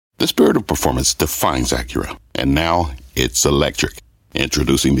The spirit of performance defines Acura, and now it's electric.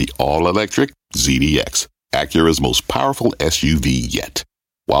 Introducing the all-electric ZDX, Acura's most powerful SUV yet.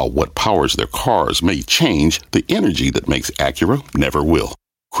 While what powers their cars may change, the energy that makes Acura never will.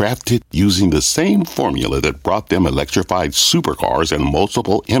 Crafted using the same formula that brought them electrified supercars and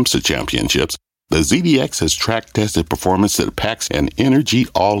multiple IMSA championships, the ZDX has track-tested performance that packs an energy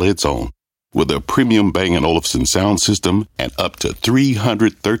all its own. With a premium Bang & Olufsen sound system and up to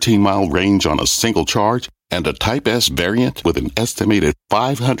 313-mile range on a single charge, and a Type S variant with an estimated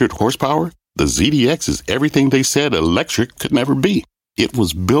 500 horsepower, the ZDX is everything they said electric could never be. It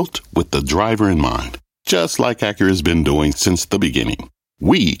was built with the driver in mind, just like Acura's been doing since the beginning.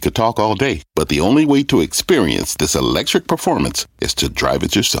 We could talk all day, but the only way to experience this electric performance is to drive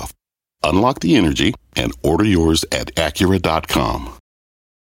it yourself. Unlock the energy and order yours at Acura.com.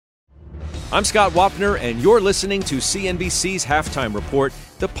 I'm Scott Wapner, and you're listening to CNBC's Halftime Report,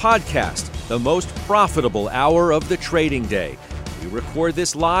 the podcast, the most profitable hour of the trading day. We record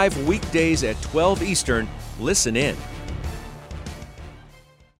this live weekdays at 12 Eastern. Listen in.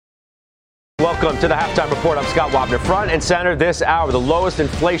 Welcome to the Halftime Report. I'm Scott Wapner. Front and center this hour, the lowest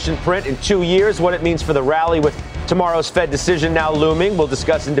inflation print in 2 years, what it means for the rally with tomorrow's Fed decision now looming. We'll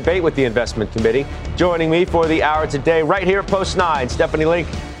discuss and debate with the investment committee. Joining me for the hour today, right here, Post 9, Stephanie Link,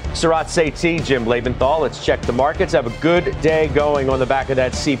 Sarat Sethi, Jim Lebenthal. Let's check the markets. Have a good day going on the back of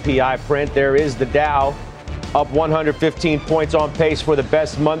that CPI print. There is the Dow up 115 points, on pace for the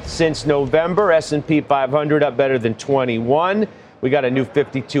best month since November. S&P 500 up better than 21. We got a new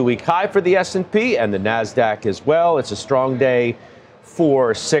 52-week high for the S&P and the NASDAQ as well. It's a strong day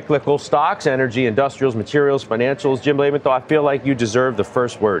for cyclical stocks, energy, industrials, materials, financials. Jim Lebenthal, I feel like you deserve the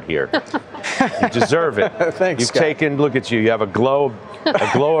first word here. You deserve it. Thanks, You've Scott. taken, look at you, you have a glow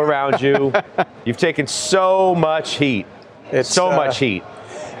around you. You've taken so much heat. Much heat.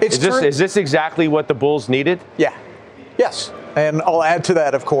 Is this exactly what the Bulls needed? Yeah. Yes. And I'll add to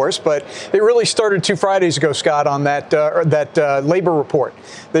that, of course, but it really started 2 Fridays ago, Scott, on that labor report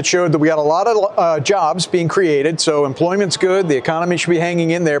that showed that we got a lot of jobs being created. So employment's good. The economy should be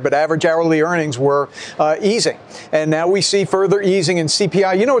hanging in there, but average hourly earnings were easing. And now we see further easing in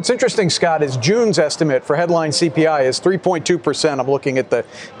CPI. You know, what's interesting, Scott, is June's estimate for headline CPI is 3.2%. I'm looking at the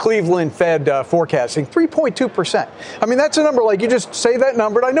Cleveland Fed forecasting, 3.2%. I mean, that's a number, like, you just say that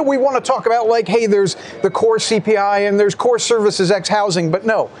number. And I know we want to talk about, like, hey, there's the core CPI and there's core services X housing, but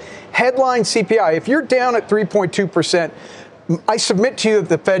no. Headline CPI, if you're down at 3.2%, I submit to you that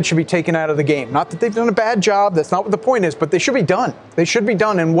the Fed should be taken out of the game. Not that they've done a bad job. That's not what the point is, but they should be done. They should be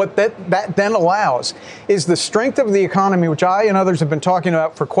done. And what that then allows is the strength of the economy, which I and others have been talking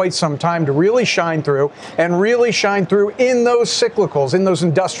about for quite some time, to really shine through in those cyclicals, in those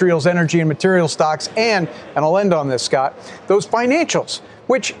industrials, energy and material stocks, and I'll end on this, Scott, those financials,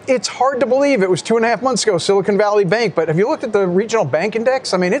 which it's hard to believe. It was 2.5 months ago, Silicon Valley Bank. But have you looked at the regional bank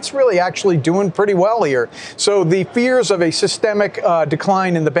index? I mean, it's really actually doing pretty well here. So the fears of a systemic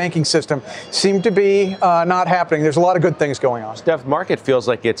decline in the banking system seem to be not happening. There's a lot of good things going on. Steph, market feels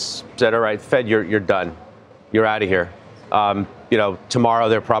like it's said, all right, Fed, you're done. You're out of here. Tomorrow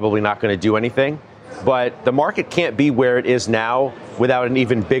they're probably not going to do anything. But the market can't be where it is now without an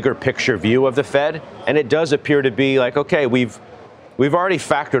even bigger picture view of the Fed. And it does appear to be like, okay, we've already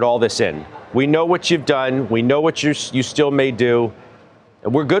factored all this in. We know what you've done. We know what you still may do.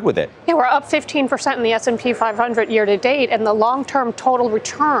 And we're good with it. Yeah, we're up 15% in the S&P 500 year to date, and the long-term total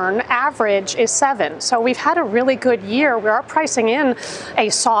return average is 7. So we've had a really good year. We are pricing in a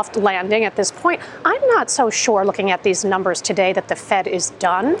soft landing at this point. I'm not so sure, looking at these numbers today, that the Fed is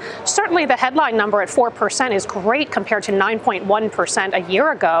done. Certainly the headline number at 4% is great compared to 9.1% a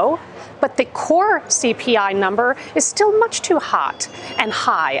year ago. But the core CPI number is still much too hot and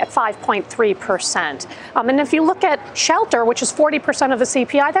high at 5.3%. And if you look at shelter, which is 40% of the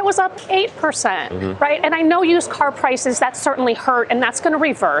CPI, that was up 8%, right? And I know used car prices, that certainly hurt, and that's going to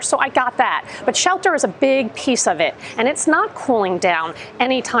reverse. So I got that. But shelter is a big piece of it, and it's not cooling down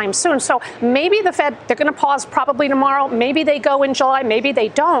anytime soon. So maybe the Fed, they're going to pause probably tomorrow. Maybe they go in July. Maybe they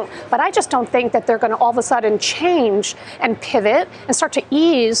don't. But I just don't think that they're going to all of a sudden change and pivot and start to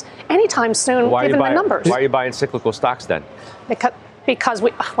ease anytime soon, given the numbers. Why are you buying cyclical stocks then? Because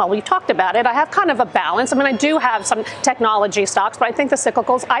we talked about it. I have kind of a balance. I mean, I do have some technology stocks, but I think the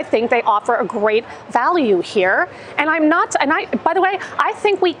cyclicals, I think they offer a great value here. And by the way, I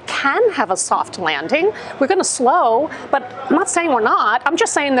think we can have a soft landing. We're going to slow, but I'm not saying we're not. I'm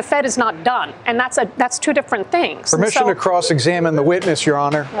just saying the Fed is not done. And that's two different things. Permission to cross-examine the witness, Your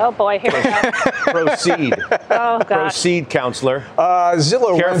Honor. Oh, boy, here we go. Proceed. Oh, God. Proceed, counselor.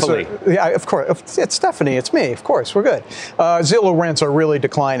 Zillow carefully. Yeah, of course. It's Stephanie. It's me. Of course. We're good. Zillow rents rents are really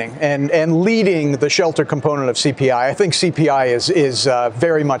declining and leading the shelter component of CPI. I think CPI is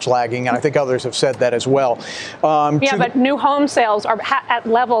very much lagging, and I think others have said that as well. But new home sales are at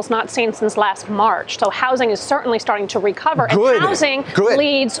levels not seen since last March. So housing is certainly starting to recover. Good. And housing Good.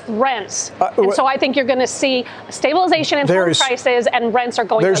 leads rents. And so I think you're going to see stabilization in home prices, and rents are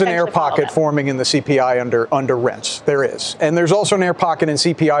going to There's an air pocket forming in the CPI under rents. There is. And there's also an air pocket in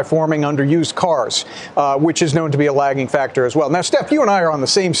CPI forming under used cars, which is known to be a lagging factor as well. Now, Steph, you and I are on the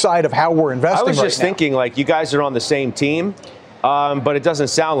same side of how we're investing. I was just thinking, like, you guys are on the same team, but it doesn't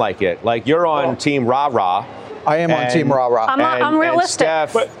sound like it. Like, you're on team rah-rah. I am on team rah-rah. I'm realistic. And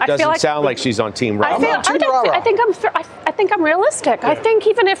Steph doesn't sound like she's on team rah-rah. I think I'm realistic. Yeah. I think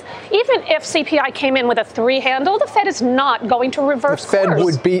even if CPI came in with a 3 handle, the Fed is not going to reverse course. The Fed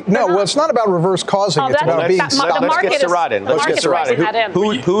would be well, it's not about reverse causing. It's about being stopped. Let's get Surratt in. Let's get Surratt in.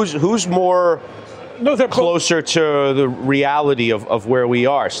 Who's more closer to the reality of where we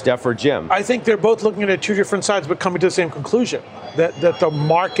are, Steph or Jim? I think they're both looking at 2 different sides, but coming to the same conclusion. That the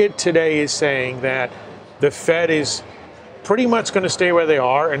market today is saying that the Fed is pretty much going to stay where they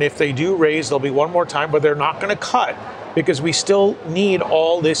are, and if they do raise, there'll be one more time, but they're not going to cut because we still need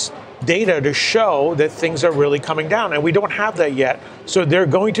all this data to show that things are really coming down, and we don't have that yet. So they're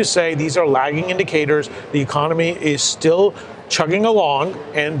going to say these are lagging indicators. The economy is still chugging along,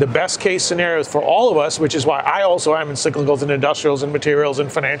 and the best case scenarios for all of us, which is why I also am in cyclicals and industrials and materials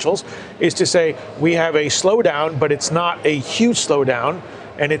and financials, is to say we have a slowdown, but it's not a huge slowdown.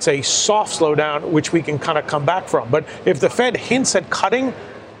 And it's a soft slowdown, which we can kind of come back from. But if the Fed hints at cutting,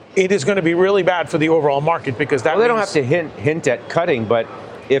 it is going to be really bad for the overall market because that. Well, they don't have to hint at cutting, but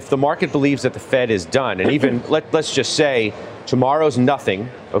if the market believes that the Fed is done, and even let's just say tomorrow's nothing,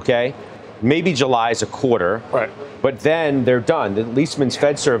 okay? Maybe July is a quarter, right? But then they're done. The Leisman's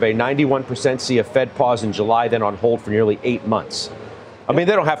Fed survey, 91% see a Fed pause in July, then on hold for nearly 8 months. I mean,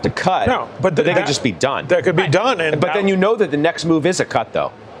 they don't have to cut. No, but they can just be done. That could be done. But then you know that the next move is a cut,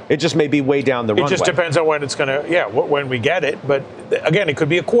 though. It just may be way down the runway. It just depends on when it's going to, when we get it. But again, it could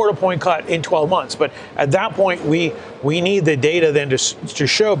be a quarter-point cut in 12 months. But at that point, we need the data then to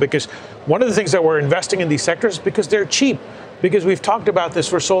show, because one of the things that we're investing in these sectors is because they're cheap. Because we've talked about this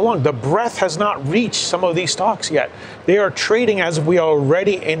for so long. The breadth has not reached some of these stocks yet. They are trading as if we are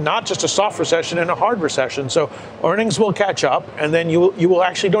already in not just a soft recession, in a hard recession. So earnings will catch up, and then you will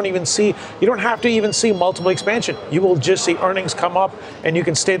actually you don't have to even see multiple expansion. You will just see earnings come up, and you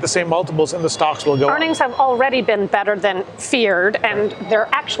can stay at the same multiples, and the stocks will go up. Earnings have already been better than feared, and they're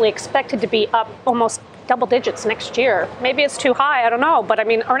actually expected to be up almost double digits next year. Maybe it's too high, I don't know. But I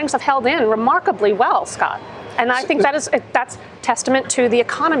mean, earnings have held in remarkably well, Scott. And I think that's testament to the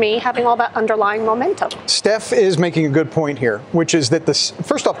economy having all that underlying momentum. Steph is making a good point here, which is that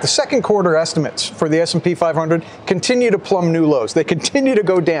first off, the second quarter estimates for the S&P 500 continue to plumb new lows. They continue to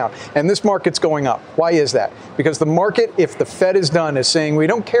go down, and this market's going up. Why is that? Because the market, if the Fed is done, is saying we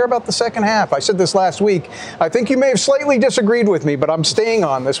don't care about the second half. I said this last week. I think you may have slightly disagreed with me, but I'm staying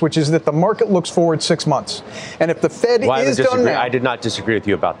on this, which is that the market looks forward 6 months. And if the Fed is done now, I did not disagree with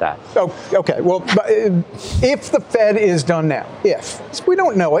you about that. Oh, okay. Well, if the Fed is done now, we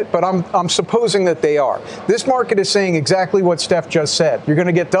don't know it, but I'm supposing that they are. This market is saying exactly what Steph just said. You're going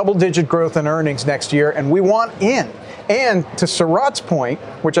to get double-digit growth in earnings next year, and we want in. And to Surratt's point,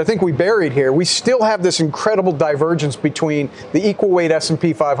 which I think we buried here, we still have this incredible divergence between the equal weight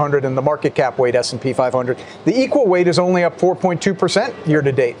S&P 500 and the market cap weight S&P 500. The equal weight is only up 4.2% year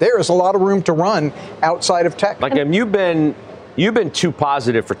to date. There is a lot of room to run outside of tech. Like, you've been too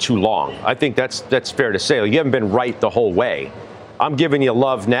positive for too long. I think that's fair to say. You haven't been right the whole way. I'm giving you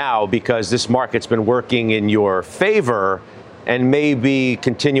love now because this market's been working in your favor and maybe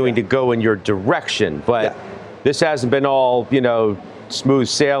continuing to go in your direction. But this hasn't been all, smooth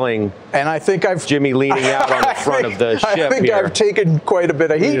sailing. And I think Jimmy leaning out on the front of the ship here. I think I've taken quite a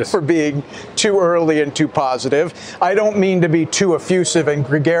bit of heat for being too early and too positive. I don't mean to be too effusive and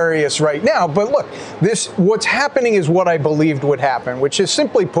gregarious right now, but look, what's happening is what I believed would happen, which is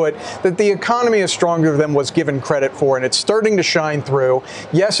simply put that the economy is stronger than was given credit for, and it's starting to shine through.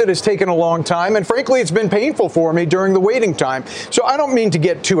 Yes, it has taken a long time, and frankly, it's been painful for me during the waiting time. So I don't mean to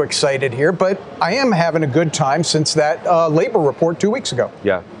get too excited here, but I am having a good time since that labor report 2 weeks ago.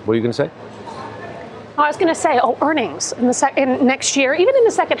 Yeah. What are you going to say? I was going to say, earnings in next year, even in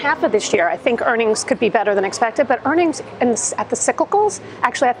the second half of this year, I think earnings could be better than expected. But earnings at the cyclicals,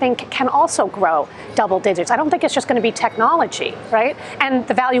 actually, I think can also grow double digits. I don't think it's just going to be technology, right? And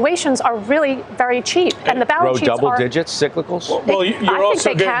the valuations are really very cheap. And the balance sheets grow double digits, cyclicals? Well, I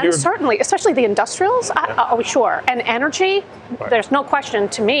think they can, certainly, especially the industrials. Sure. And energy, there's no question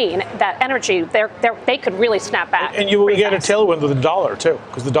to me that energy, they could really snap back. And you will get a tailwind with the dollar, too,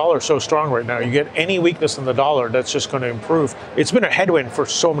 because the dollar is so strong right now. You get any weakness in the dollar, that's just going to improve. It's been a headwind for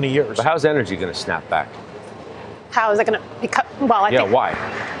so many years. But how's energy going to snap back? How is it going to? Well, I think. Why?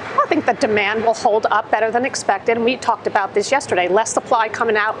 I think that demand will hold up better than expected, and we talked about this yesterday. Less supply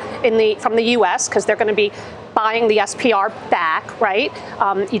coming out from the U.S. because they're going to be buying the SPR back, right?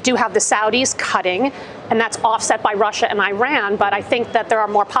 You do have the Saudis cutting, and that's offset by Russia and Iran. But I think that there are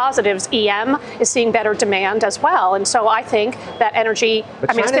more positives. EM is seeing better demand as well, and so I think that energy.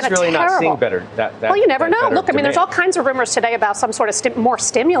 But it's been really terrible. Not seeing better. Well, you never know. Look, there's all kinds of rumors today about some sort of more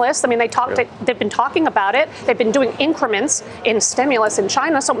stimulus. I mean, they've been talking about it. They've been doing increments in stimulus in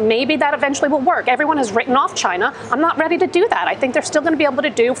China, so maybe that eventually will work. Everyone has written off China. I'm not ready to do that. I think they're still going to be able to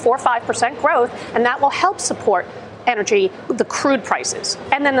do 4 or 5% growth, and that will help support energy, the crude prices,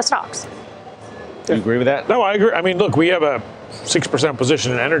 and then the stocks. Do you agree with that? No, I agree. I mean, look, we have a 6%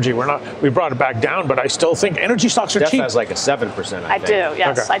 position in energy. We brought it back down, but I still think energy stocks are cheap. Jeff has like a 7%, I think. Do,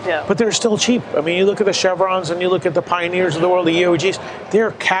 yes, okay. I do. But they're still cheap. I mean, you look at the Chevrons and you look at the Pioneers of the world, the EOGs,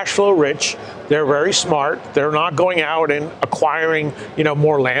 they're cash flow rich. They're very smart. They're not going out and acquiring,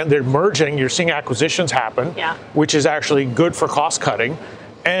 more land. They're merging. You're seeing acquisitions happen, which is actually good for cost cutting.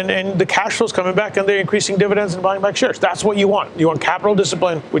 And the cash flow's coming back, and they're increasing dividends and buying back shares. That's what you want. You want capital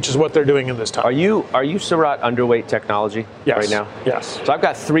discipline, which is what they're doing in this time. Are you Surratt underweight technology right now? Yes. So I've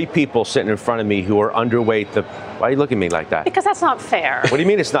got 3 people sitting in front of me who are underweight. Why are you looking at me like that? Because that's not fair. What do you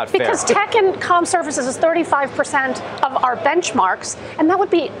mean it's not fair? Because tech and comm services is 35% of our benchmarks, and that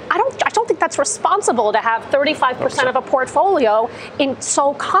would be. I don't think that's responsible to have 35% of a portfolio in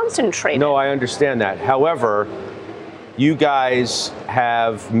so concentrated. No, I understand that. However, you guys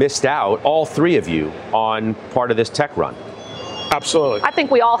have missed out, all 3 of you, on part of this tech run. Absolutely. I think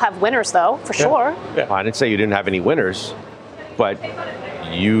we all have winners, though, for sure. Yeah. Well, I didn't say you didn't have any winners, but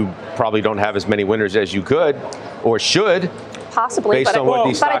you probably don't have as many winners as you could or should. Possibly, based on what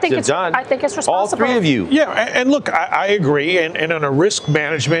these stocks have done. I think it's responsible. All 3 of you. Yeah, and look, I agree. And on a risk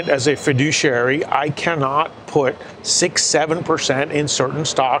management as a fiduciary, I cannot put 6-7% in certain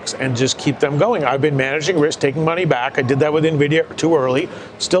stocks and just keep them going. I've been managing risk, taking money back. I did that with NVIDIA too early,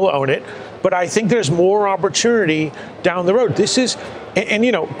 still own it. But I think there's more opportunity down the road. This is, and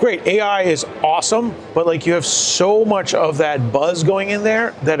great, AI is awesome, but you have so much of that buzz going in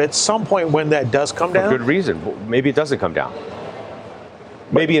there that at some point when that does come down. For good reason. Maybe it doesn't come down.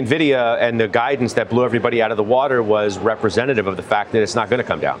 Maybe NVIDIA and the guidance that blew everybody out of the water was representative of the fact that it's not going to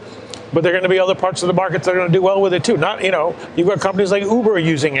come down. But there are going to be other parts of the market that are going to do well with it too. Not, you've got companies like Uber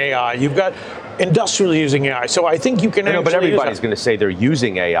using AI. You've got industrial using AI. So I think you can. But everybody's going to say they're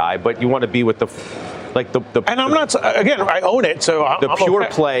using AI. But you want to be with the. And I'm not. Again, I own it, so I'm pure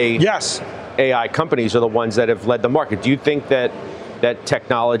okay. play. Yes. AI companies are the ones that have led the market. Do you think that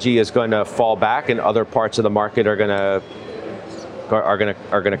technology is going to fall back and other parts of the market are going to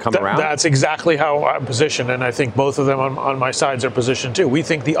come around? That's exactly how I'm positioned, and I think both of them on my sides are positioned too. We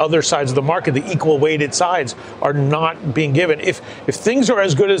think the other sides of the market, the equal weighted sides, are not being given. If things are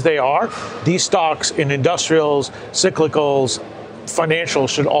as good as they are, these stocks in industrials, cyclicals, financials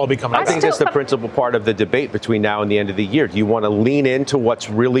should all be coming back. I think that's the principal part of the debate between now and the end of the year. Do you want to lean into what's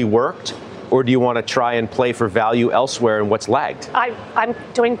really worked? Or do you want to try and play for value elsewhere and what's lagged? I'm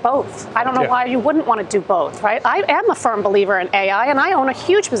doing both. I don't know why you wouldn't want to do both, right? I am a firm believer in AI, and I own a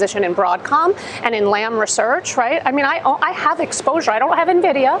huge position in Broadcom and in Lam Research, right? I mean, I have exposure. I don't have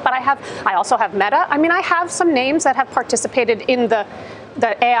NVIDIA, but I also have Meta. I mean, I have some names that have participated in the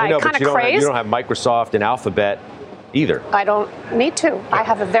AI kind of craze. You don't have Microsoft and Alphabet either. I don't need to. I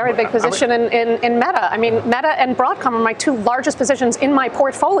have a very big position in Meta. I mean, Meta and Broadcom are my 2 largest positions in my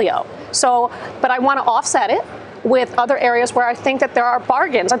portfolio. So, but I want to offset it with other areas where I think that there are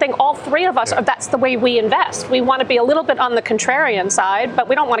bargains. I think all 3 of us, that's the way we invest. We want to be a little bit on the contrarian side, but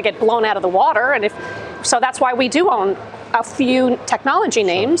we don't want to get blown out of the water. And so that's why we do own a few technology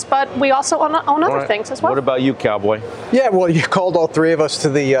names, but we also own other things as well. What about you, Cowboy? Yeah, well, you called all 3 of us to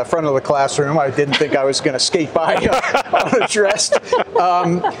the front of the classroom. I didn't think I was going to skate by unaddressed.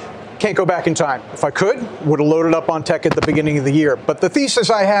 can't go back in time. If I could, would have loaded up on tech at the beginning of the year. But the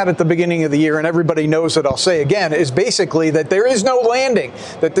thesis I had at the beginning of the year, and everybody knows it, I'll say again, is basically that there is no landing,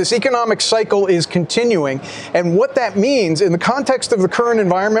 that this economic cycle is continuing. And what that means in the context of the current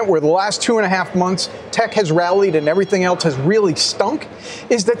environment where the last 2.5 months tech has rallied and everything else has really stunk,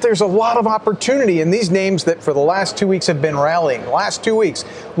 is that there's a lot of opportunity in these names that for the last 2 weeks have been rallying. The last 2 weeks,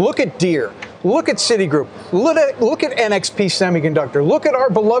 look at Deere. Look at Citigroup. Look at NXP Semiconductor. Look at our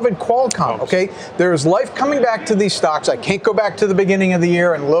beloved Qualcomm, okay? There's life coming back to these stocks. I can't go back to the beginning of the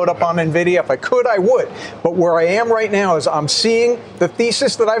year and load up on NVIDIA. If I could, I would. But where I am right now is I'm seeing the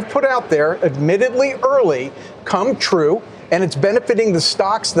thesis that I've put out there, admittedly early, come true. And it's benefiting the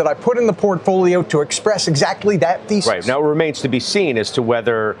stocks that I put in the portfolio to express exactly that thesis. Right. Now it remains to be seen as to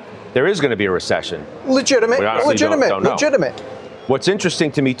whether there is going to be a recession. Legitimate. What's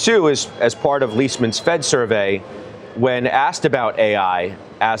interesting to me, too, is as part of Leisman's Fed survey, when asked about AI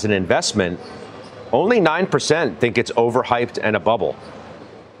as an investment, only 9% think it's overhyped and a bubble.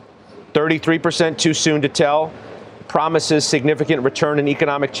 33% too soon to tell. Promises significant return in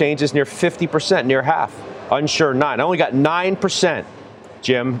economic changes near 50%, near half. Unsure 9%. I only got 9%,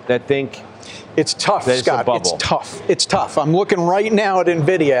 Jim, that think it's tough, Scott. It's tough. I'm looking right now at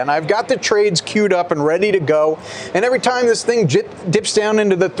NVIDIA, and I've got the trades queued up and ready to go. And every time this thing dips down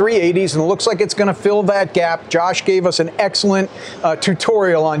into the 380s and looks like it's going to fill that gap, Josh gave us an excellent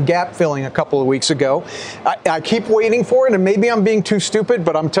tutorial on gap filling a couple of weeks ago. I keep waiting for it, and maybe I'm being too stupid,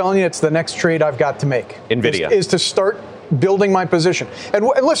 but I'm telling you, it's the next trade I've got to make. NVIDIA. Is to start building my position. And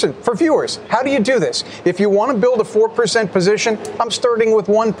listen, for viewers, how do you do this? If you want to build a 4% position, I'm starting with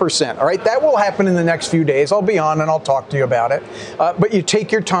 1%. All right, that will happen in the next few days. I'll be on and I'll talk to you about it. But you take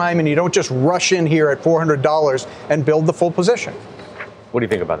your time and you don't just rush in here at $400 and build the full position. What do you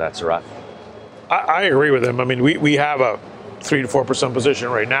think about that, Surat? I agree with him. I mean, we have a 3 to 4% position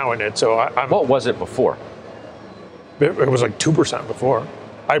right now in it. So what was it before? It was like 2% before.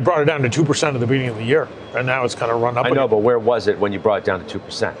 I brought it down to 2% at the beginning of the year, and now it's kind of run up. I know, but where was it when you brought it down to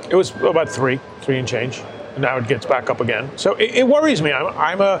 2%? It was about 3 and change. And now it gets back up again. So it worries me.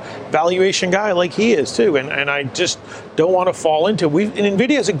 I'm a valuation guy like he is too, and I just don't want to fall into it. And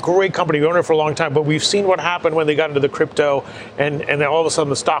NVIDIA is a great company. We've owned it for a long time, but we've seen what happened when they got into the crypto, and then all of a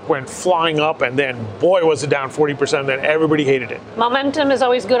sudden the stock went flying up, and then boy was it down 40%, and then everybody hated it. Momentum is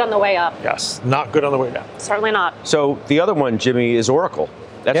always good on the way up. Yes, not good on the way down. Certainly not. So the other one, Jimmy, is Oracle.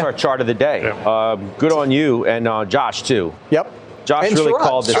 That's our chart of the day. Yeah. Good on you, and Josh, too. Yep. Josh and really Surat.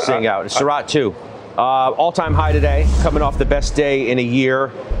 called this thing out. And Surat, too. All-time high today, coming off the best day in a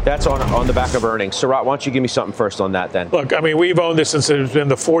year. That's on the back of earnings. Surat, why don't you give me something first on that then? Look, I mean, we've owned this since it's been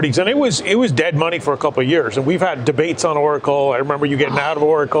the 40s, and it was dead money for a couple of years. And we've had debates on Oracle. I remember you getting out of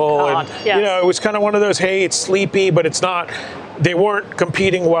Oracle. And, yes. You know, it was kind of one of those, hey, it's sleepy, but it's not. They weren't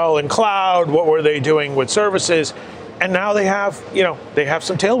competing well in cloud. What were they doing with services? And now they have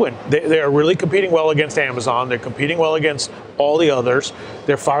some tailwind. They are really competing well against Amazon. They're competing well against all the others.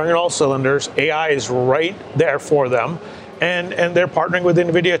 They're firing on all cylinders. AI is right there for them. And they're partnering with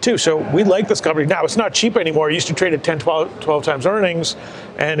NVIDIA too. So we like this company. Now, it's not cheap anymore. It used to trade at 10, 12 times earnings.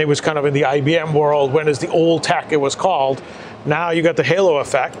 And it was kind of in the IBM world, when is the old tech, it was called. Now you got the halo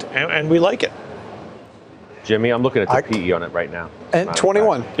effect, and we like it. Jimmy, I'm looking at the PE on it right now. And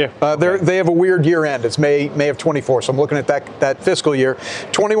 21. Yeah. They have a weird year end. It's May of 24. So I'm looking at that fiscal year.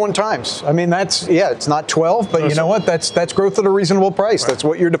 21 times. I mean, it's not 12, but you know what? That's growth at a reasonable price. Right. That's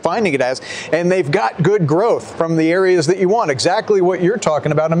what you're defining it as. And they've got good growth from the areas that you want. Exactly what you're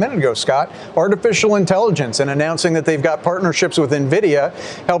talking about a minute ago, Scott. Artificial intelligence, and announcing that they've got partnerships with NVIDIA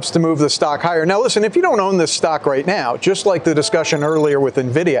helps to move the stock higher. Now, listen, if you don't own this stock right now, just like the discussion earlier with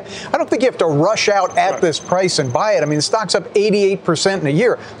NVIDIA, I don't think you have to rush out at this price and buy it. I mean, the stock's up 88% in a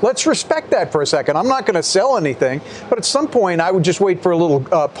year. Let's respect that for a second. I'm not going to sell anything, but at some point I would just wait for a little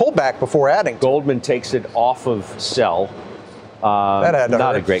pullback before adding. Goldman takes it off of sell. That had to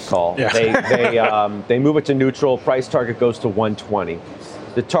not hurt. A great call. Yeah. They move it to neutral. Price target goes to 120.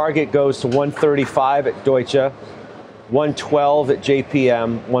 The target goes to 135 at Deutsche, 112 at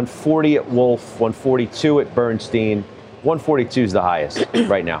JPM, 140 at Wolf, 142 at Bernstein. 142 is the highest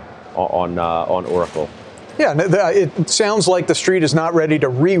right now on Oracle. Yeah, it sounds like the street is not ready to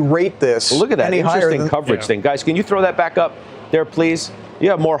re-rate this. Well, look at that any interesting coverage thing. Guys, can you throw that back up there, please? You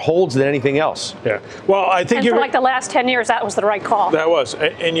have more holds than anything else. Yeah. Well, I think for like the last 10 years, that was the right call. That was.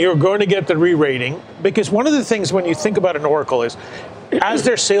 And you're going to get the re-rating, because one of the things when you think about an Oracle is, as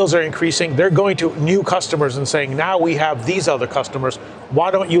their sales are increasing, they're going to new customers and saying, now we have these other customers.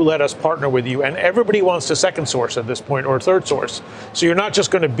 Why don't you let us partner with you? And everybody wants to second source at this point, or third source. So you're not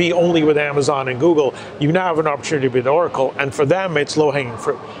just going to be only with Amazon and Google. You now have an opportunity with Oracle. And for them, it's low-hanging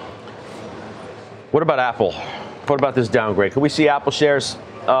fruit. What about Apple? What about this downgrade? Can we see Apple shares,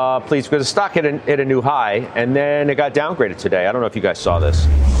 please? Because the stock hit a new high, and then it got downgraded today. I don't know if you guys saw this.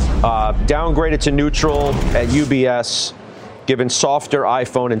 Downgraded to neutral at UBS, given softer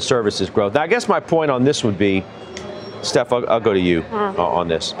iPhone and services growth. Now, I guess my point on this would be, Steph, I'll go to you on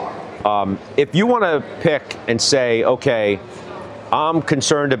this. If you want to pick and say, okay, I'm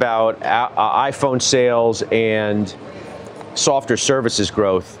concerned about iPhone sales and softer services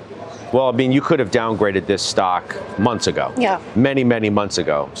growth. Well, I mean, you could have downgraded this stock months ago. Yeah. Many, many months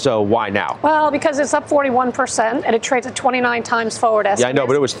ago. So why now? Well, because it's up 41% and it trades at 29 times forward estimates. Yeah, I know,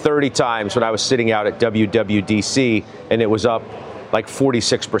 but it was 30 times when I was sitting out at WWDC, and it was up like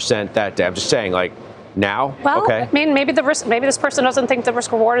 46% that day. I'm just saying, like, now? Well, okay. I mean, maybe this person doesn't think the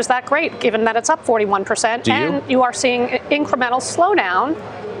risk reward is that great, given that it's up 41%. Do you? And you are seeing incremental slowdown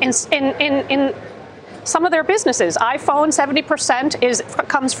in some of their businesses. iPhone, 70%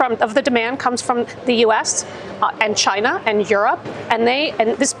 comes from the demand comes from the U.S. And China and Europe, and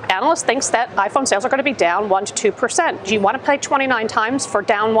this analyst thinks that iPhone sales are going to be down 1 to 2%. Do you want to pay 29 times for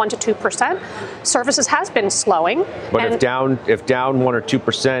down 1 to 2%? Services has been slowing. But if down 1 or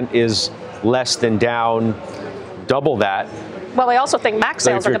 2% is less than down double that. Well, I also think Mac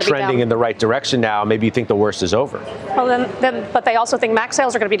sales are going to be down. If you're trending in the right direction now, maybe you think the worst is over. Well, but they also think Mac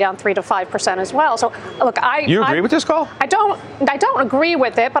sales are going to be down 3 to 5% as well. So, look, You agree with this call? I don't agree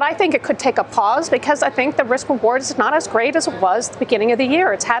with it, but I think it could take a pause because I think the risk reward is not as great as it was at the beginning of the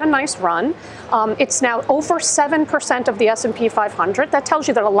year. It's had a nice run. It's now over 7% of the S&P 500. That tells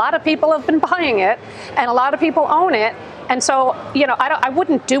you that a lot of people have been buying it, and a lot of people own it. And so, I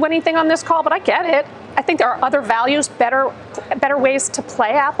wouldn't do anything on this call, but I get it. I think there are other values, better ways to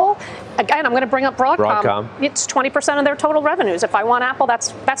play Apple. Again, I'm going to bring up Broadcom. It's 20% of their total revenues. If I want Apple,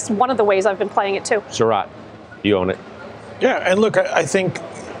 that's one of the ways I've been playing it too. Surat, you own it. Yeah, and look, I think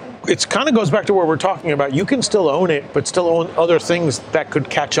it kind of goes back to where we're talking about. You can still own it, but still own other things that could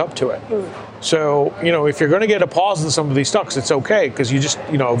catch up to it. So, if you're going to get a pause in some of these stocks, it's okay because you just,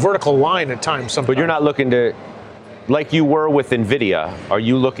 a vertical line at times. Sometimes. But you're not looking to. Like you were with NVIDIA, are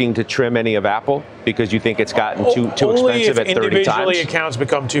you looking to trim any of Apple because you think it's gotten too expensive at 30 times? Only if individually accounts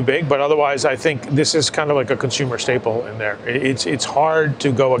become too big, but otherwise I think this is kind of like a consumer staple in there. It's hard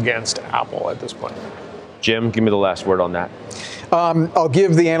to go against Apple at this point. Jim, give me the last word on that. I'll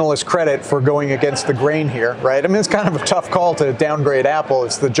give the analyst credit for going against the grain here, right? I mean, it's kind of a tough call to downgrade Apple.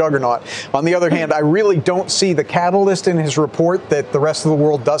 It's the juggernaut. On the other hand, I really don't see the catalyst in his report that the rest of the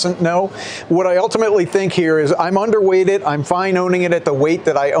world doesn't know. What I ultimately think here is I'm underweight it. I'm fine owning it at the weight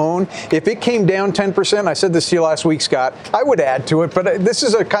that I own. If it came down 10%, I said this to you last week, Scott, I would add to it. But this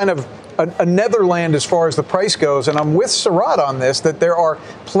is a kind of a netherland as far as the price goes, and I'm with Surat on this, that there are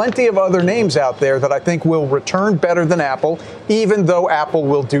plenty of other names out there that I think will return better than Apple, even though Apple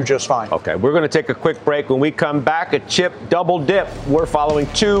will do just fine. Okay, we're going to take a quick break. When we come back, a chip double dip. We're following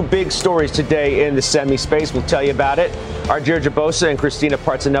two big stories today in the semi space. We'll tell you about it. Arjir Jabosa and Christina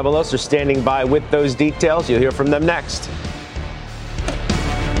Partsenevelos are standing by with those details. You'll hear from them next.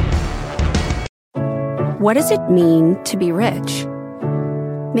 What does it mean to be rich?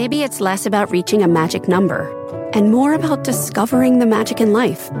 Maybe it's less about reaching a magic number and more about discovering the magic in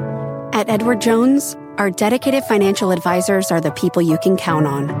life. At Edward Jones, our dedicated financial advisors are the people you can count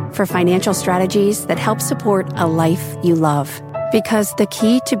on for financial strategies that help support a life you love. Because the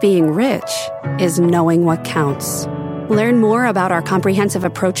key to being rich is knowing what counts. Learn more about our comprehensive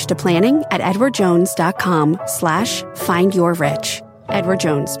approach to planning at edwardjones.com/findyourrich. Edward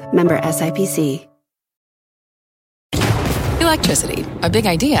Jones, member SIPC. Electricity, a big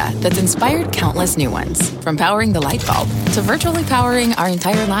idea that's inspired countless new ones. From powering the light bulb to virtually powering our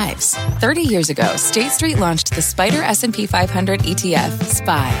entire lives. 30 years ago, State Street launched the Spider S&P 500 ETF,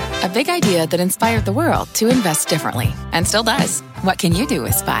 SPY. A big idea that inspired the world to invest differently. And still does. What can you do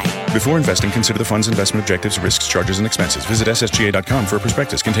with SPY? Before investing, consider the fund's investment objectives, risks, charges, and expenses. Visit ssga.com for a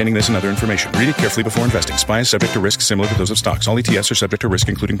prospectus containing this and other information. Read it carefully before investing. SPY is subject to risks similar to those of stocks. All ETFs are subject to risk,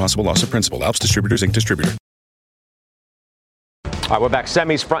 including possible loss of principal. Alps Distributors, Inc. Distributor. All right, we're back.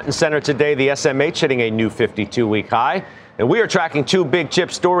 Semis front and center today. The SMH hitting a new 52-week high. And we are tracking two big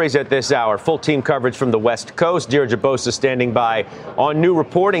chip stories at this hour. Full team coverage from the West Coast. Arjir Jabosa standing by on new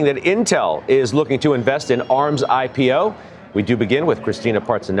reporting that Intel is looking to invest in ARM's IPO. We do begin with Christina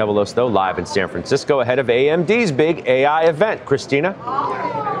Partsenevelos, though, live in San Francisco ahead of AMD's big AI event. Christina?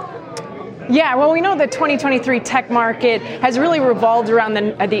 Yeah, well, we know the 2023 tech market has really revolved around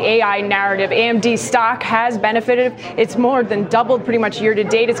the AI narrative. AMD stock has benefited. It's more than doubled pretty much year to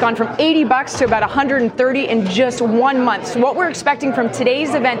date. It's gone from $80 to about $130 in just 1 month. So what we're expecting from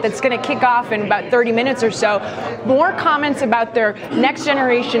today's event that's going to kick off in about 30 minutes or so, more comments about their next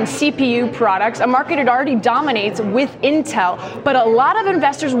generation CPU products, a market it already dominates with Intel. But a lot of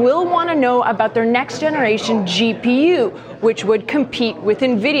investors will want to know about their next generation GPU, which would compete with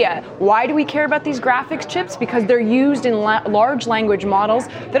NVIDIA. Why do we care about these graphics chips? Because they're used in large language models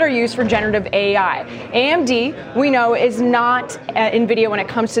that are used for generative AI. AMD, we know, is not NVIDIA when it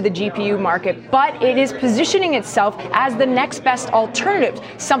comes to the GPU market, but it is positioning itself as the next best alternative,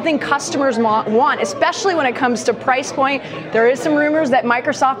 something customers want, especially when it comes to price point. There is some rumors that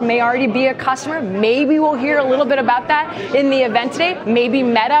Microsoft may already be a customer. Maybe we'll hear a little bit about that in the event today. Maybe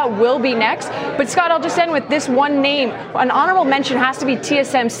Meta will be next. But Scott, I'll just end with this one name. An honorable mention has to be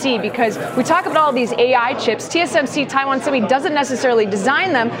TSMC, because we talk about all these AI chips. TSMC, Taiwan Semi, doesn't necessarily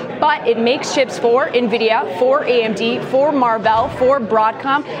design them, but it makes chips for NVIDIA, for AMD, for Marvell, for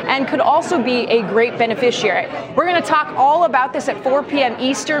Broadcom, and could also be a great beneficiary. We're going to talk all about this at 4 p.m.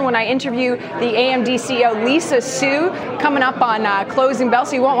 Eastern when I interview the AMD CEO, Lisa Su, coming up on Closing Bell,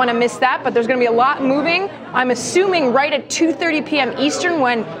 so you won't want to miss that, but there's going to be a lot moving. I'm assuming right at 2:30 p.m. Eastern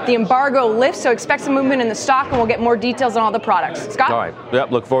when the embargo lifts, so expect some movement in the stock, and we'll get more details on all the products. Scott? All right.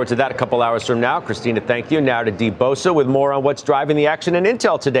 Yep, look forward to that a couple hours from now. Christina, thank you. Now to Dee Bosa with more on what's driving the action in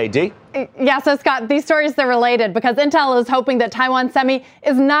Intel today. Dee? Yeah, so Scott, these stories, they're related because Intel is hoping that Taiwan Semi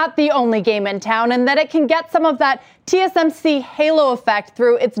is not the only game in town and that it can get some of that TSMC halo effect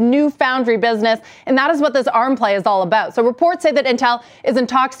through its new foundry business, and that is what this ARM play is all about. So reports say that Intel is in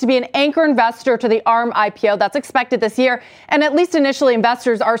talks to be an anchor investor to the ARM IPO that's expected this year, and at least initially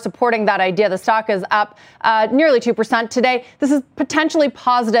investors are supporting that idea. The stock is up nearly 2% today. This is potentially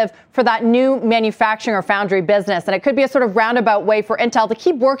positive for that new manufacturing or foundry business, and it could be a sort of roundabout way for Intel to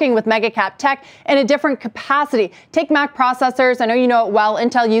keep working with megacap tech in a different capacity. Take Mac processors. I know you know it well.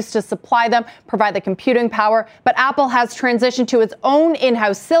 Intel used to supply them, provide the computing power, but Apple has transitioned to its own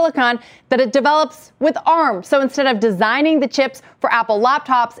in-house silicon that it develops with ARM. So instead of designing the chips for Apple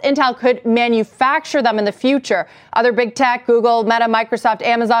laptops, Intel could manufacture them in the future. Other big tech, Google, Meta, Microsoft,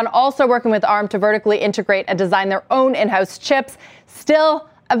 Amazon, also working with ARM to vertically integrate and design their own in-house chips. Still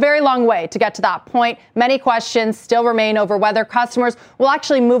a very long way to get to that point. Many questions still remain over whether customers will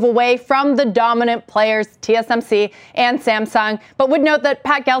actually move away from the dominant players, TSMC and Samsung. But would note that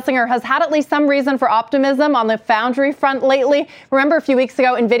Pat Gelsinger has had at least some reason for optimism on the foundry front lately. Remember a few weeks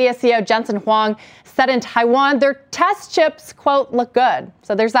ago, NVIDIA CEO Jensen Huang said in Taiwan their test chips, quote, look good.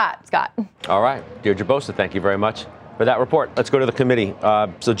 So there's that, Scott. All right. Deirdre Bosa, thank you very much for that report. Let's go to the committee.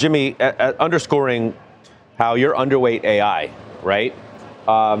 So Jimmy, underscoring how you're underweight AI, right?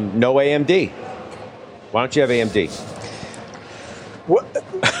 No AMD. Why don't you have AMD? What?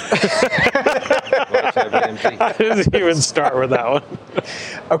 I didn't even start with that one.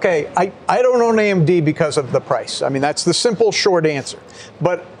 Okay, I don't own AMD because of the price. I mean, that's the simple, short answer.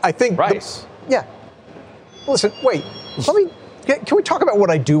 But I think... Price? Yeah. Listen, wait. Can we talk about what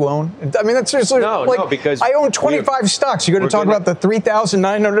I do own? I mean, that's seriously no, because I own 25 stocks. You're going to talk about the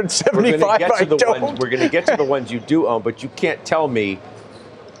 3,975 I don't. We're going to get to the ones you do own, but you can't tell me...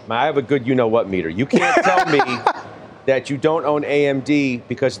 I have a good you-know-what meter. You can't tell me that you don't own AMD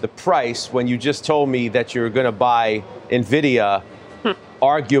because of the price when you just told me that you're going to buy NVIDIA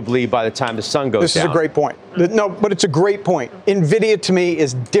arguably by the time the sun goes down. This is a great point. No, but it's a great point. NVIDIA, to me,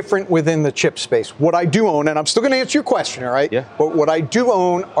 is different within the chip space. What I do own, and I'm still going to answer your question, all right? Yeah. But what I do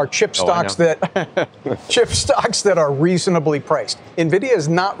own are chip stocks chip stocks that are reasonably priced. NVIDIA is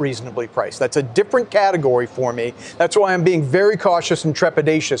not reasonably priced. That's a different category for me. That's why I'm being very cautious and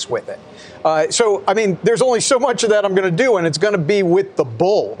trepidatious with it. So, I mean, there's only so much of that I'm going to do, and it's going to be with the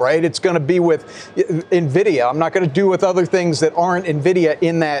bull, right? It's going to be with NVIDIA. I'm not going to do with other things that aren't NVIDIA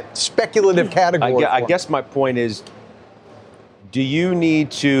in that speculative category. I guess my point is, do you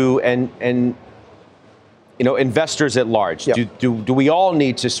need to, and you know, investors at large, do we all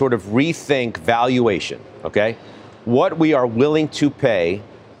need to sort of rethink valuation, okay? What we are willing to pay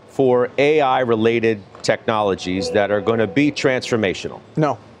for AI-related technologies that are going to be transformational?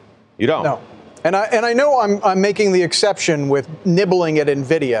 No. You don't? No. And I know I'm making the exception with nibbling at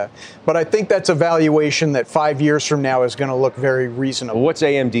NVIDIA, but I think that's a valuation that 5 years from now is going to look very reasonable. Well, what's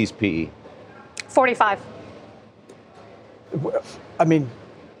AMD's PE? 45. I mean,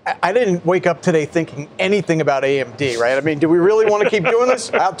 I didn't wake up today thinking anything about AMD, right? I mean, do we really want to keep doing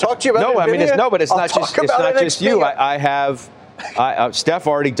this? I'll talk to you about NVIDIA. But it's not just you. I have... Steph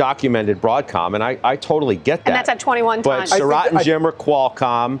already documented Broadcom, and I totally get that. And that's at 21 times. But Surratt and Jim are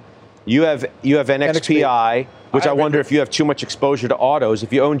Qualcomm. You have NXPI, which I wonder if you have too much exposure to autos.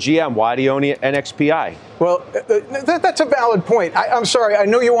 If you own GM, why do you own NXPI? Well, that's a valid point. I'm sorry. I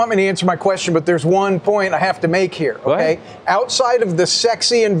know you want me to answer my question, but there's one point I have to make here. Okay, outside of the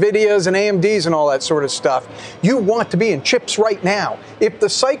sexy NVIDIAs and AMDs and all that sort of stuff, you want to be in chips right now. If the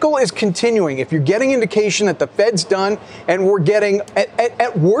cycle is continuing, if you're getting indication that the Fed's done and we're getting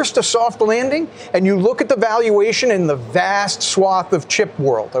at worst a soft landing, and you look at the valuation in the vast swath of chip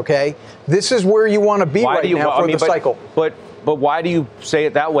world, okay, this is where you want to be now for the cycle. But why do you say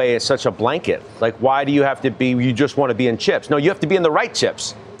it that way? It's such a blanket. Like, why do you have to be? You just want to be in chips? No, you have to be in the right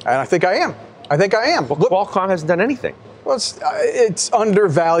chips. And I think I am. Well, look, Qualcomm hasn't done anything. Well, it's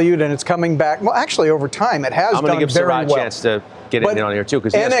undervalued and it's coming back. Well, actually, over time, it has done very well. I'm going to give Sarat a chance to get in on here too,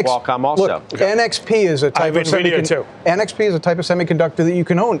 because he has Qualcomm also. Look, NXP is a type of NXP is a type of semiconductor that you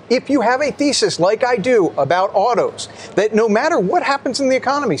can own if you have a thesis, like I do, about autos. That no matter what happens in the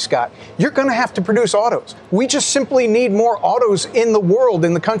economy, Scott, you're going to have to produce autos. We just simply need more autos in the world,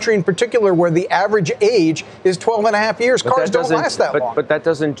 in the country in particular, where the average age is 12 and a half years. Cars don't last that long. But that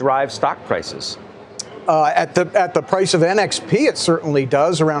doesn't drive stock prices. At the price of NXP, it certainly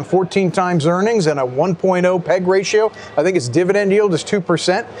does, around 14 times earnings and a 1.0 PEG ratio. I think its dividend yield is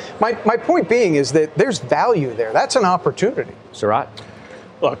 2%. My point being is that there's value there. That's an opportunity. Sarat?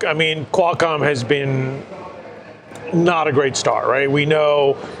 Look, I mean, Qualcomm has been not a great start, right? We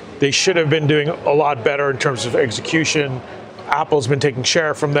know they should have been doing a lot better in terms of execution. Apple's been taking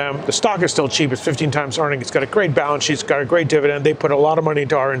share from them. The stock is still cheap. It's 15 times earnings. It's got a great balance sheet. It's got a great dividend. They put a lot of money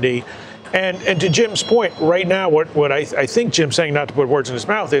into R&D. And to Jim's point, right now, what I think Jim's saying, not to put words in his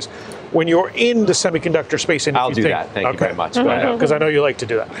mouth, is when you're in the semiconductor space, and I'll do that. Thank you very much. Because I know you like to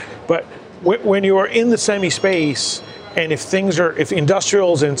do that. But when you are in the semi space, and if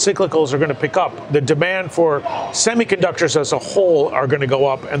industrials and cyclicals are going to pick up, the demand for semiconductors as a whole are going to go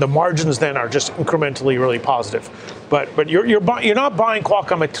up, and the margins then are just incrementally really positive. But you're not buying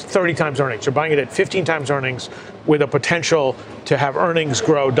Qualcomm at 30 times earnings. You're buying it at 15 times earnings with a potential to have earnings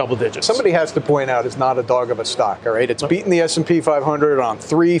grow double digits. Somebody has to point out it's not a dog of a stock, all right? It's beaten the S&P 500 on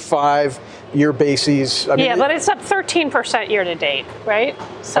 3-5-year bases. But it's up 13% year to date, right?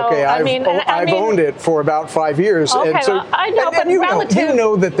 So, okay, I've owned it for about 5 years. Okay, and so, well, I know, but relative... You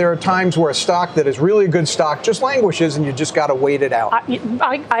know that there are times where a stock that is really a good stock just languishes and you just got to wait it out.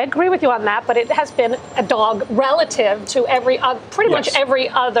 I agree with you on that, but it has been a dog relative to pretty much every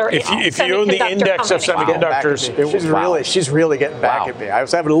other If you own the index of semiconductors, she's really getting back at me. I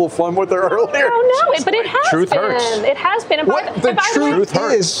was having a little fun with her earlier. No, but it has Truth been. hurts. It has been.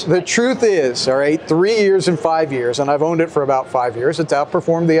 The truth is, all right, 3 years and 5 years, and I've owned it for about 5 years, it's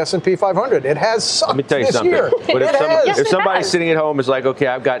outperformed the S&P 500. It has sucked. Let me tell you this something. Year. But if somebody sitting at home is like, okay,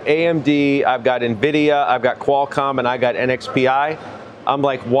 I've got AMD, I've got NVIDIA, I've got Qualcomm, and I got NXPI, I'm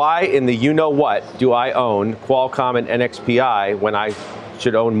like, why in the you-know-what do I own Qualcomm and NXPI when I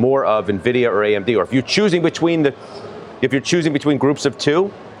should own more of NVIDIA or AMD? Or if you're choosing between groups of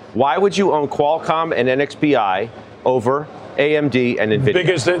two, why would you own Qualcomm and NXPI over AMD and NVIDIA?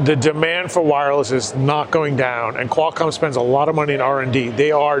 Because the demand for wireless is not going down, and Qualcomm spends a lot of money in R&D.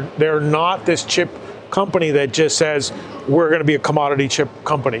 They're not this chip company that just says we're going to be a commodity chip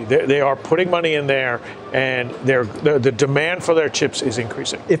company. They are putting money in there, and the demand for their chips is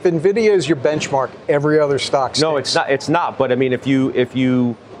increasing. If NVIDIA is your benchmark, every other stock stinks. No, it's not. It's not. But I mean, if you could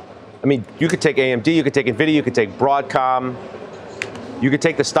take AMD, you could take NVIDIA, you could take Broadcom, you could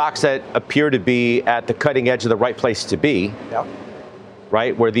take the stocks that appear to be at the cutting edge of the right place to be,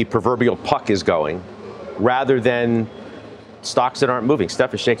 right, where the proverbial puck is going, rather than stocks that aren't moving.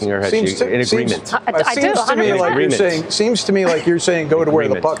 Steph is shaking her head in agreement. I do. Seems to me like you're saying go to where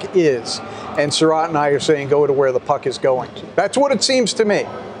the puck is, and Sarat and I are saying go to where the puck is going. That's what it seems to me.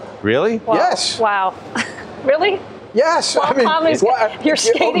 Really? Wow. Yes. Wow. Really? Yes. You're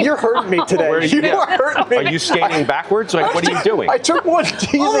skating. You're hurting me today. You are hurting me. Are you skating backwards? Like, what are you doing? I took one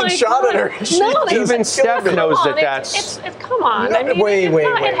teasing shot at her. Even Steph knows that's. Come on.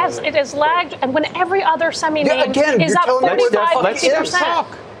 It has lagged, and when every other semi name is up 45-50%.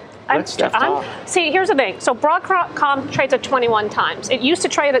 See, here's the thing. So Broadcom trades at 21 times. It used to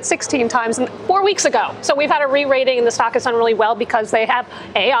trade at 16 times 4 weeks ago. So we've had a re-rating, and the stock has done really well because they have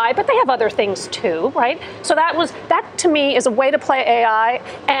AI, but they have other things too, right? So that to me is a way to play AI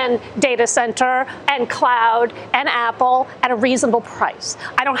and data center and cloud and Apple at a reasonable price.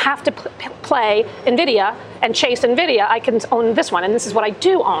 I don't have to play NVIDIA and chase NVIDIA. I can own this one, and this is what I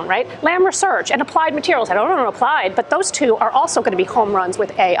do own, right? Lam Research and Applied Materials. I don't own Applied, but those two are also going to be home runs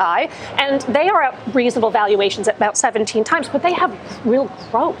with AI. And they are at reasonable valuations at about 17 times, but they have real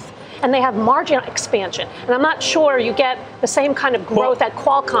growth. and they have margin expansion. And I'm not sure you get the same kind of growth at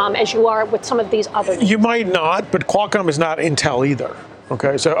Qualcomm as you are with some of these other names. You might not, but Qualcomm is not Intel either.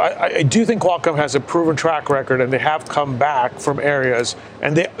 Okay, so I do think Qualcomm has a proven track record, and they have come back from areas,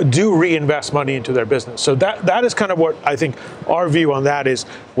 and they do reinvest money into their business. So that is kind of what I think our view on that is.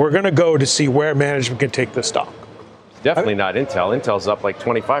 We're going to go to see where management can take this stock. Definitely not Intel. Intel's up like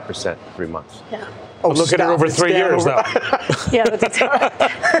 25% in 3 months. Yeah. Oh, look at it over 3 years, though. Yeah, that's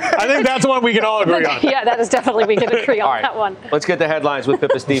I think that's one we can all agree on. Yeah, that is definitely, we can agree on All right, that one. Let's get the headlines with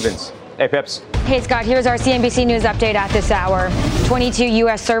Pippa Stevens. Hey, Pips. Hey, Scott, here's our CNBC News update at this hour. 22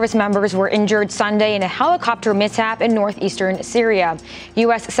 U.S. service members were injured Sunday in a helicopter mishap in northeastern Syria.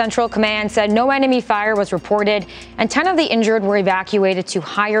 U.S. Central Command said no enemy fire was reported, and 10 of the injured were evacuated to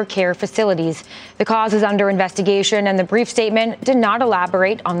higher care facilities. The cause is under investigation, and the brief statement did not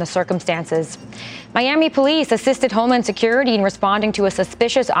elaborate on the circumstances. Miami police assisted Homeland Security in responding to a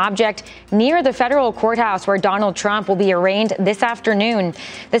suspicious object near the federal courthouse where Donald Trump will be arraigned this afternoon.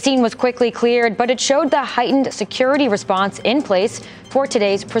 The scene was quickly cleared, but it showed the heightened security response in place for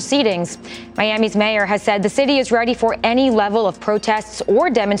today's proceedings. Miami's mayor has said the city is ready for any level of protests or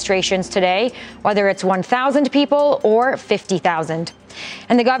demonstrations today, whether it's 1,000 people or 50,000.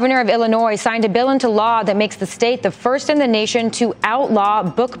 And the governor of Illinois signed a bill into law that makes the state the first in the nation to outlaw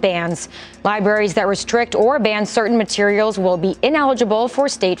book bans. Libraries that restrict or ban certain materials will be ineligible for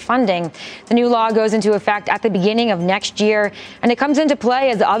state funding. The new law goes into effect at the beginning of next year, and it comes into play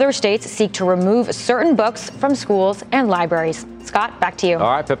as other states seek to remove certain books from schools and libraries. Scott, back to you.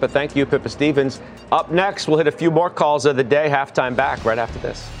 All right, Pippa. Thank you, Pippa Stevens. Up next, we'll hit a few more calls of the day. Halftime back right after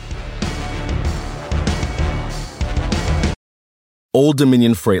this. Old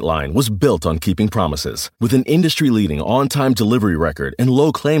Dominion Freight Line was built on keeping promises. With an industry-leading on-time delivery record and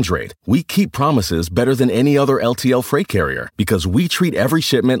low claims rate, we keep promises better than any other LTL freight carrier because we treat every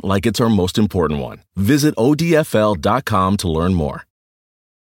shipment like it's our most important one. Visit odfl.com to learn more.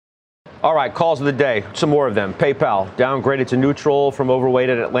 All right, calls of the day. Some more of them. PayPal downgraded to neutral from overweight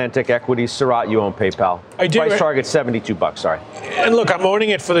at Atlantic Equities. Surat, you own PayPal. I do. Price target $72. Sorry. And look, I'm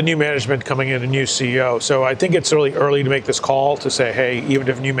owning it for the new management coming in, a new CEO. So I think it's really early to make this call to say, hey, even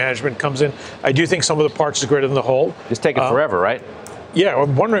if new management comes in, I do think some of the parts is greater than the whole. It's taking forever, right? Yeah,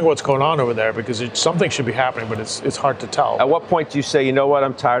 I'm wondering what's going on over there because something should be happening, but it's hard to tell. At what point do you say, you know what,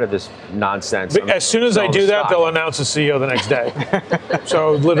 I'm tired of this nonsense? As soon as I do that, they'll announce the CEO the next day.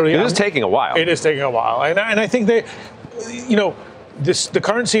 So literally, it is taking a while. It is taking a while, and I think they, the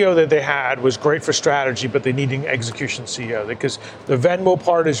current CEO that they had was great for strategy, but they need an execution CEO because the Venmo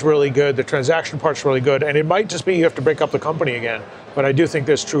part is really good, the transaction part's really good, and it might just be you have to break up the company again. But I do think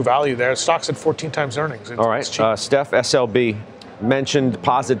there's true value there. Stock's at 14 times earnings. All right, Steph, SLB. Mentioned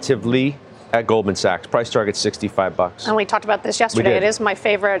positively at Goldman Sachs. Price target $65. And we talked about this yesterday. It is my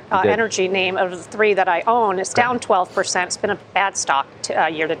favorite energy name of the three that I own. It's down 12%. It's been a bad stock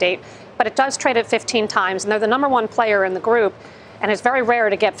year to date, but it does trade at 15 times, and they're the number one player in the group. And it's very rare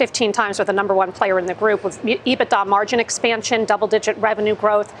to get 15 times with the number one player in the group with EBITDA margin expansion, double-digit revenue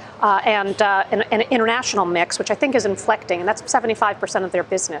growth, and an international mix, which I think is inflecting, and that's 75% of their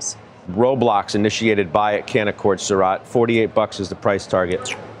business. Roblox initiated buy at Canaccord, Surat. $48 is the price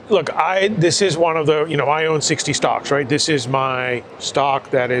target. Look, this is one of the, I own 60 stocks, right? This is my stock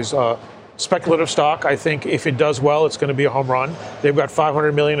that is speculative stock. I think if it does well, it's going to be a home run. They've got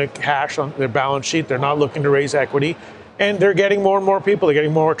 $500 million of cash on their balance sheet. They're not looking to raise equity. And they're getting more and more people. They're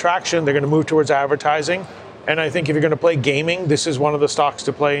getting more traction. They're going to move towards advertising. And I think if you're going to play gaming, this is one of the stocks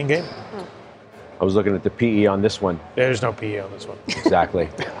to play in gaming. I was looking at the PE on this one. There's no PE on this one. Exactly.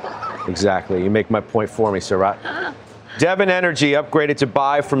 Exactly. You make my point for me, Surat. Devon Energy upgraded to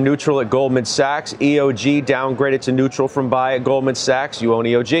buy from neutral at Goldman Sachs. EOG downgraded to neutral from buy at Goldman Sachs. You own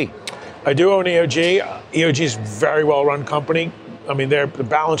EOG. I do own EOG. EOG is a very well-run company. I mean, the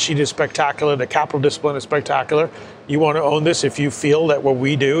balance sheet is spectacular. The capital discipline is spectacular. You want to own this if you feel that what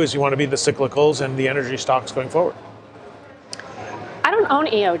we do is you want to be the cyclicals and the energy stocks going forward. I don't own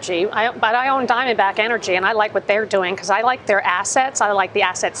EOG, but I own Diamondback Energy, and I like what they're doing because I like their assets. I like the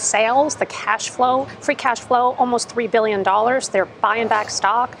asset sales, the cash flow, free cash flow, almost $3 billion. They're buying back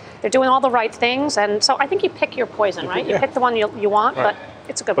stock. They're doing all the right things. And so I think you pick your poison, right? You pick the one you want, right. But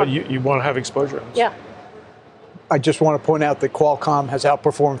it's a good one. But you want to have exposure. Yeah. I just want to point out that Qualcomm has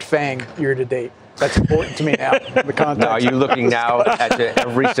outperformed FANG year to date. That's important to me now. In the context. Now, are you looking now at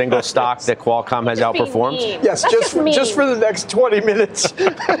every single stock that Qualcomm has outperformed? Yes, just for the next 20 minutes.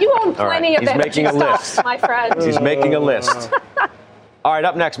 You own plenty of He's making a list, my friend. He's making a list. All right,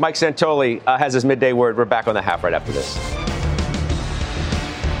 up next, Mike Santoli has his midday word. We're back on the half right after this.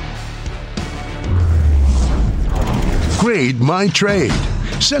 Grade My Trade.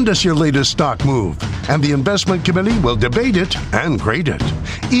 Send us your latest stock move, and the investment committee will debate it and grade it.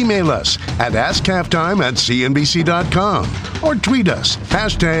 Email us at askhalftime@cnbc.com or tweet us,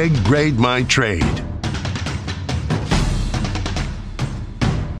 #GradeMyTrade.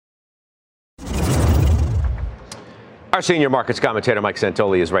 Our senior markets commentator, Mike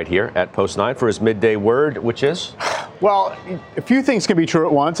Santoli, is right here at Post 9 for his midday word, which is? Well, a few things can be true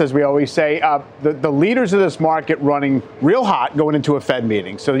at once, as we always say. The leaders of this market running real hot going into a Fed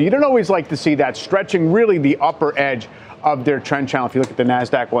meeting. So you don't always like to see that stretching really the upper edge of their trend channel if you look at the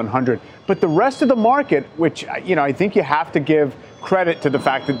NASDAQ 100. But the rest of the market, which, I think you have to give credit to the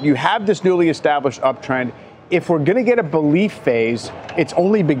fact that you have this newly established uptrend. If we're going to get a belief phase, it's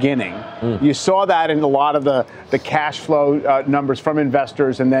only beginning. You saw that in a lot of the cash flow numbers from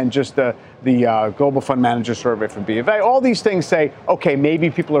investors, and then just the Global Fund Manager Survey from BofA. All these things say, okay, maybe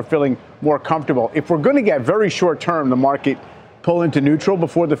people are feeling more comfortable. If we're going to get very short term, the market pull into neutral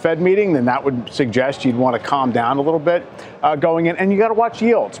before the Fed meeting, then that would suggest you'd want to calm down a little bit going in. And you got to watch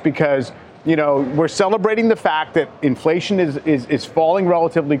yields because we're celebrating the fact that inflation is falling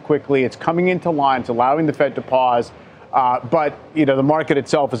relatively quickly. It's coming into line. It's allowing the Fed to pause. But the market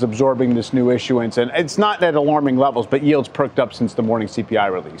itself is absorbing this new issuance. And it's not at alarming levels, but yields perked up since the morning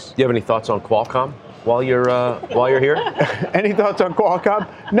CPI release. Do you have any thoughts on Qualcomm while you're here? Any thoughts on Qualcomm?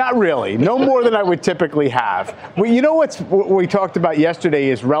 Not really. No more than I would typically have. Well, what we talked about yesterday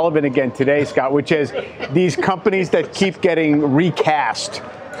is relevant again today, Scott, which is these companies that keep getting recast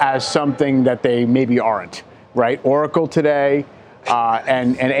as something that they maybe aren't, right? Oracle today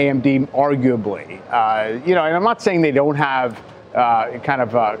and AMD arguably. And I'm not saying they don't have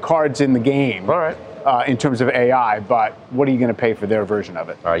cards in the game. All right. In terms of AI, but what are you going to pay for their version of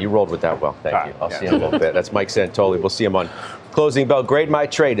it? All right, you rolled with that well. Thank you. I'll see you in a little bit. That's Mike Santoli. We'll see him on Closing Bell. Grade My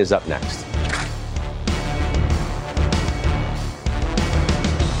Trade is up next.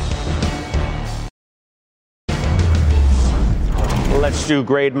 Let's do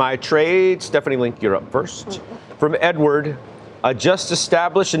Grade My Trade. Stephanie Link, you're up first. From Edward. Just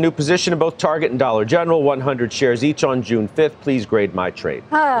established a new position in both Target and Dollar General, 100 shares each on June 5th. Please grade my trade.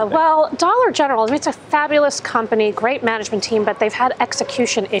 Well, Dollar General, it's a fabulous company, great management team, but they've had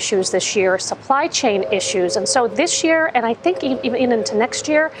execution issues this year, supply chain issues. And so this year, and I think even into next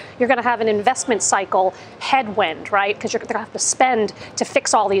year, you're going to have an investment cycle headwind, right? Because you're going to have to spend to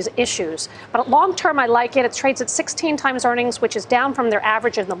fix all these issues. But long term, I like it. It trades at 16 times earnings, which is down from their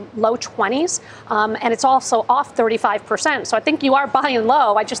average in the low 20s. And it's also off 35%. So I think you are buying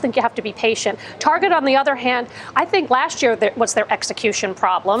low. I just think you have to be patient. Target, on the other hand, I think last year was their execution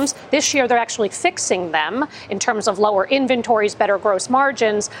problems. This year, they're actually fixing them in terms of lower inventories, better gross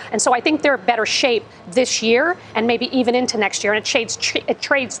margins. And so I think they're in better shape this year and maybe even into next year. And it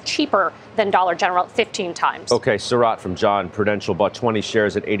trades cheaper than Dollar General at 15 times. Okay, Surat from John. Prudential bought 20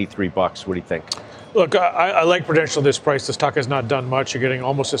 shares at $83. What do you think? Look, I like Prudential at this price. The stock has not done much. You're getting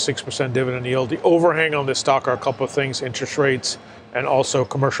almost a 6% dividend yield. The overhang on this stock are a couple of things, interest rates and also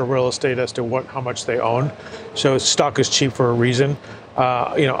commercial real estate as to how much they own. So stock is cheap for a reason.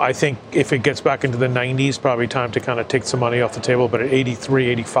 I think if it gets back into the 90s, probably time to kind of take some money off the table. But at 83,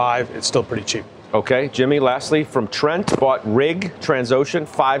 85, it's still pretty cheap. Okay, Jimmy, lastly, from Trent, bought RIG, Transocean,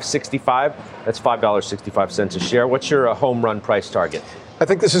 $5.65. That's $5.65 a share. What's your home run price target? I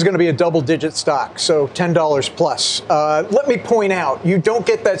think this is going to be a double-digit stock, so $10 plus. Let me point out, you don't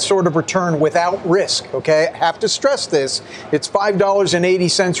get that sort of return without risk, okay? I have to stress this. It's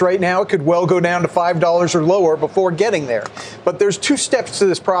 $5.80 right now. It could well go down to $5 or lower before getting there. But there's two steps to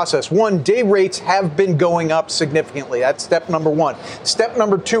this process. One, day rates have been going up significantly. That's step number one. Step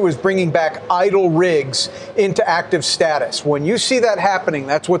number two is bringing back idle rigs into active status. When you see that happening,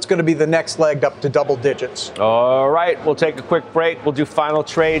 that's what's going to be the next leg up to double digits. All right, we'll take a quick break. We'll do final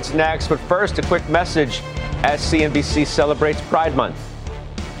trades next, but first, a quick message as CNBC celebrates Pride Month.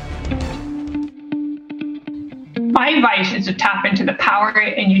 My advice is to tap into the power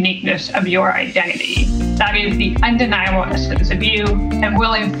and uniqueness of your identity. That is the undeniable essence of you and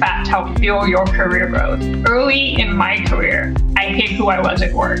will in fact help fuel your career growth. Early in my career, I hid who I was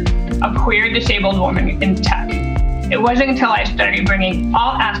at work, a queer disabled woman in tech. It wasn't until I started bringing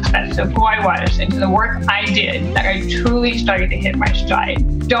all aspects of who I was into the work I did that I truly started to hit my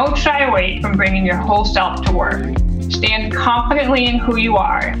stride. Don't shy away from bringing your whole self to work. Stand confidently in who you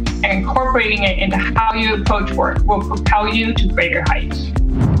are, and incorporating it into how you approach work will propel you to greater heights.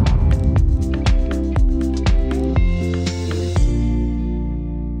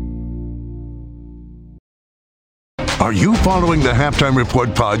 Are you following the Halftime Report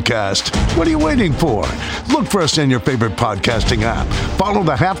podcast? What are you waiting for? Look for us in your favorite podcasting app. Follow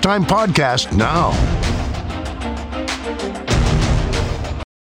the Halftime Podcast now.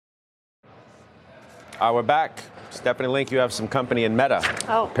 We're back. Stephanie Link, you have some company in Meta.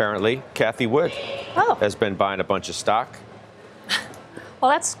 Oh. Apparently, Kathy Wood has been buying a bunch of stock. Well,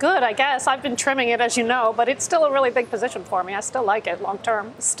 that's good, I guess. I've been trimming it, as you know, but it's still a really big position for me. I still like it long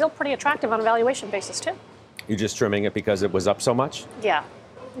term. It's still pretty attractive on a valuation basis, too. You're just trimming it because it was up so much? Yeah.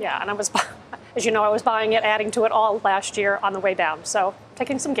 And I was, as you know, I was buying it, adding to it all last year on the way down. So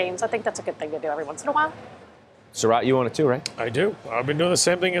taking some gains, I think that's a good thing to do every once in a while. Surat, you own it too, right? I do. I've been doing the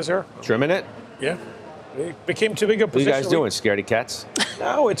same thing as her. Trimming it? Yeah. It became too big a position. What are you guys doing, scaredy cats?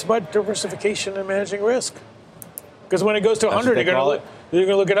 No, it's about diversification and managing risk. Because when it goes to 100, you're going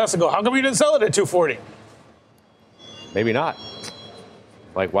to look at us and go, how come you didn't sell it at 240? Maybe not.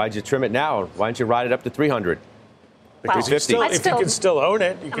 Like, why'd you trim it now? Why didn't you ride it up to 300? Because if you can still own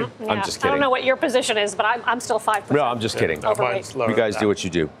it, you can. I'm just kidding. I don't know what your position is, but I'm still 5%. No, I'm just kidding. You guys do what you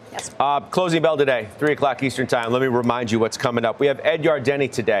do. Yes. Closing bell today, 3 o'clock Eastern time. Let me remind you what's coming up. We have Ed Yardeni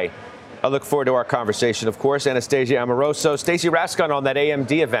today. I look forward to our conversation, of course. Anastasia Amoroso, Stacey Rascon on that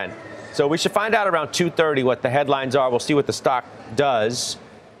AMD event. So we should find out around 2:30 what the headlines are. We'll see what the stock does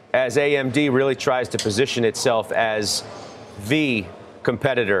as AMD really tries to position itself as the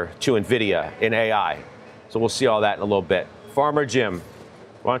competitor to NVIDIA in AI. So we'll see all that in a little bit. Farmer Jim,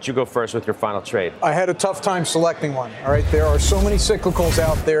 why don't you go first with your final trade? I had a tough time selecting one. All right, there are so many cyclicals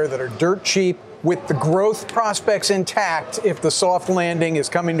out there that are dirt cheap with the growth prospects intact if the soft landing is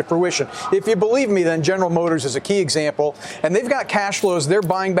coming to fruition. If you believe me, then General Motors is a key example. And they've got cash flows. They're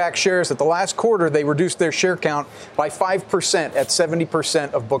buying back shares. At the last quarter, they reduced their share count by 5% at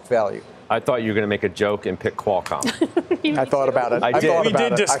 70% of book value. I thought you were going to make a joke and pick Qualcomm. I thought about it. I did. We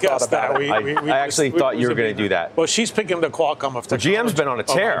did discuss that. I actually thought you were going to do that. Well, she's picking the Qualcomm of technology. GM's been on a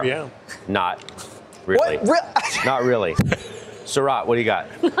tear. IBM. Not really. Not really. Surat, what do you got?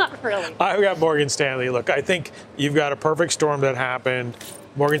 Not really. I've got Morgan Stanley. Look, I think you've got a perfect storm that happened.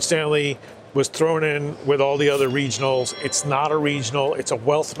 Morgan Stanley was thrown in with all the other regionals. It's not a regional. It's a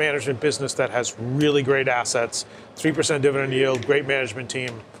wealth management business that has really great assets, 3% dividend yield, great management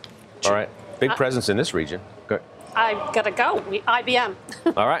team. All right. Big presence in this region. Good. I got to go. IBM.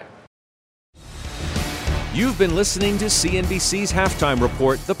 All right. You've been listening to CNBC's Halftime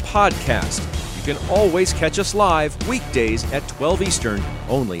Report, the podcast. You can always catch us live weekdays at 12 Eastern,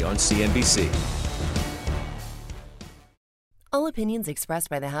 only on CNBC. All opinions expressed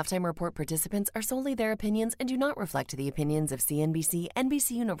by the Halftime Report participants are solely their opinions and do not reflect the opinions of CNBC,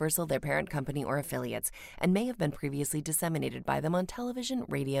 NBC Universal, their parent company, or affiliates, and may have been previously disseminated by them on television,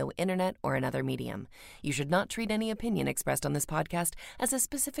 radio, internet, or another medium. You should not treat any opinion expressed on this podcast as a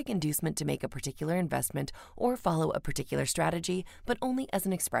specific inducement to make a particular investment or follow a particular strategy, but only as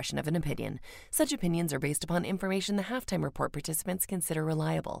an expression of an opinion. Such opinions are based upon information the Halftime Report participants consider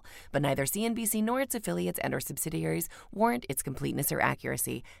reliable, but neither CNBC nor its affiliates and or subsidiaries warrant its completeness or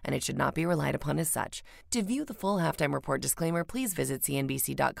accuracy, and it should not be relied upon as such. To view the full Halftime Report disclaimer, please visit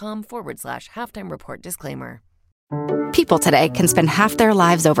cnbc.com/halftime report disclaimer. People today can spend half their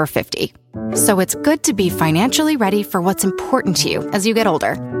lives over 50. So it's good to be financially ready for what's important to you as you get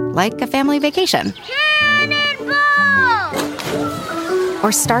older, like a family vacation.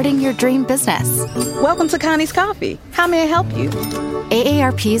 Or starting your dream business. Welcome to Connie's Coffee. How may I help you?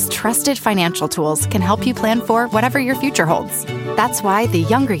 AARP's trusted financial tools can help you plan for whatever your future holds. That's why the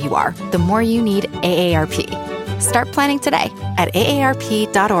younger you are, the more you need AARP. Start planning today at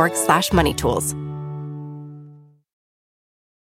aarp.org/moneytools.